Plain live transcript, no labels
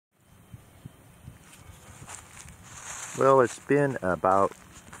Well, it's been about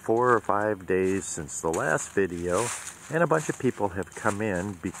 4 or 5 days since the last video, and a bunch of people have come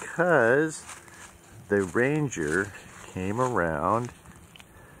in because the ranger came around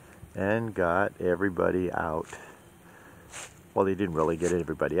and got everybody out. Well, he didn't really get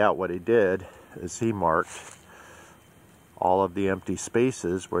everybody out. What he did is he marked all of the empty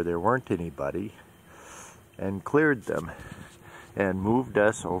spaces where there weren't anybody and cleared them and moved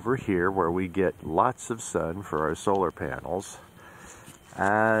us over here where we get lots of sun for our solar panels.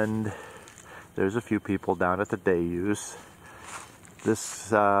 And there's a few people down at the day use.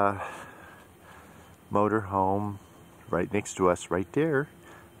 This motor home right next to us right there,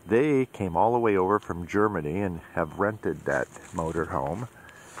 they came all the way over from Germany and have rented that motor home.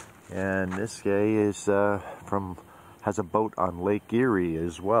 And this guy is has a boat on Lake Erie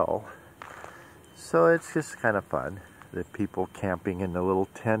as well. So it's just kind of fun. The people camping in the little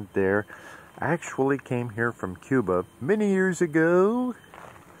tent there actually came here from Cuba many years ago.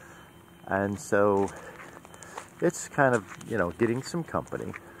 And so it's kind of, you know, getting some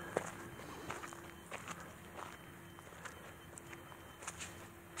company.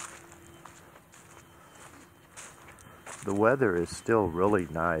 The weather is still really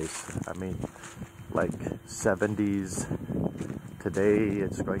nice. I mean, like 70s. Today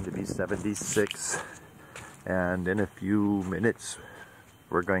it's going to be 76. And in a few minutes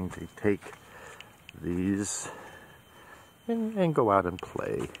we're going to take these and go out and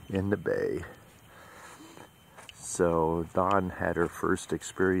play in the bay. So Dawn had her first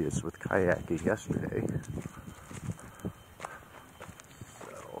experience with kayaking yesterday.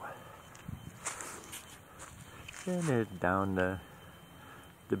 So, and head down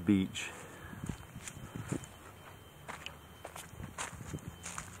the beach.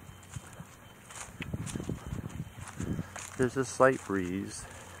 There's a slight breeze.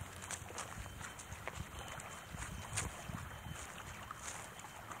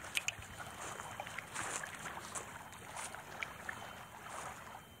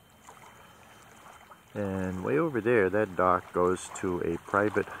 And way over there, that dock goes to a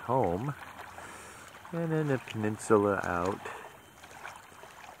private home, and then a peninsula out.